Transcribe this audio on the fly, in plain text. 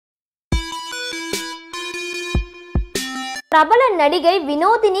பிரபல நடிகை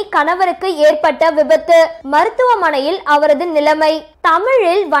வினோதினி கணவருக்கு ஏற்பட்ட விபத்து, மருத்துவமனையில் அவரது நிலைமை.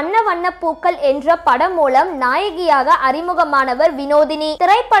 தமிழில் வண்ண வண்ண பூக்கள் என்ற படம் மூலம் நாயகியாக அறிமுகமானவர் வினோதினி.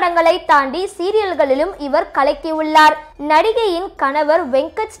 திரைப்படங்களை தாண்டி சீரியல்களிலும் இவர் கலக்கியுள்ளார். நடிகையின் கணவர்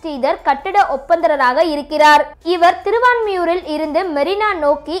வெங்கட் ஸ்ரீதர் கட்டிட ஒப்பந்தராக இருக்கிறார். இவர் திருவான்மியூரில் இருந்து மெரினா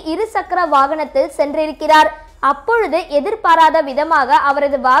நோக்கி இருசக்கர வாகனத்தில் சென்றிருக்கிறார். அப்பொழுது எதிர்பாராத விதமாக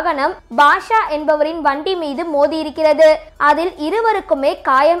அவரது வாகனம் பாஷா என்பவரின் வண்டி மீது மோதியிருக்கிறது. அதில் இருவருக்குமே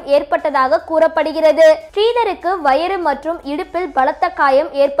காயம் ஏற்பட்டதாக கூறப்படுகிறது. ஸ்ரீதருக்கு வயிறு மற்றும் இடுப்பில் பலத்த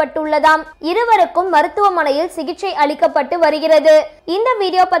காயம் ஏற்பட்டுள்ளதாம். இருவருக்கும் மருத்துவமனையில் சிகிச்சை அளிக்கப்பட்டு வருகிறது. இந்த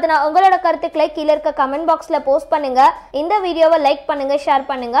வீடியோ பத்தின உங்களோட கருத்துக்களை கீழே இருக்க கமெண்ட் பாக்ஸ்ல போஸ்ட் பண்ணுங்க. இந்த வீடியோவை லைக் பண்ணுங்க, ஷேர்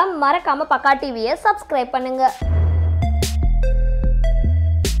பண்ணுங்க, மறக்காம பக்கா டிவியை சப்ஸ்கிரைப் பண்ணுங்க.